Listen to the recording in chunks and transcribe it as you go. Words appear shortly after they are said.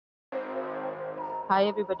Hi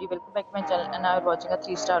everybody, welcome back to my channel and now we're watching a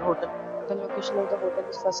 3-star hotel. The location of the hotel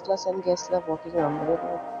is first class and guests love walking around the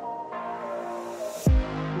neighborhood.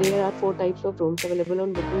 There are 4 types of rooms available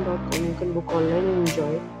on booking.com. You can book online and enjoy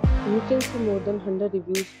it. You can see more than 100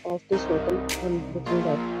 reviews of this hotel on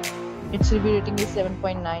booking.com. Its review rating is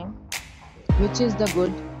 7.9, which is the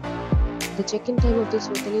good. The check-in time of this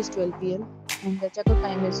hotel is 12 p.m. and the checkout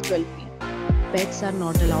time is 12 p.m. Pets are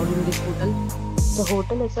not allowed in this hotel. The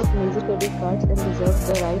hotel accepts major credit cards and reserves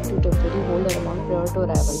the right to temporarily hold an amount prior to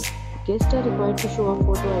arrival. Guests are required to show a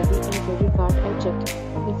photo ID and credit card at check-in.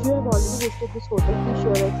 If you have already visited this hotel, please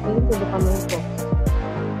share your experience in the comment box.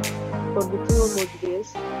 For booking or more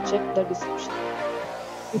details, check the description.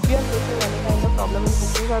 If you are facing any kind of problem in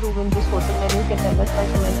booking a room in this hotel, then you can tell us by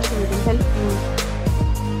commenting. We will help you.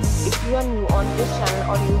 If you are new on this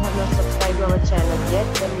channel or you have not subscribed to our channel yet,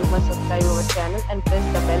 then you must subscribe to our channel and press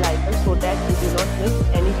the bell icon so that you do not miss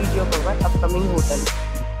any video of our upcoming hotel.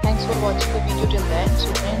 Thanks for watching the video till the end.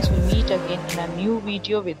 So friends, we'll meet again in a new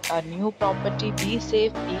video with our new property. Be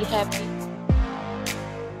safe, be happy.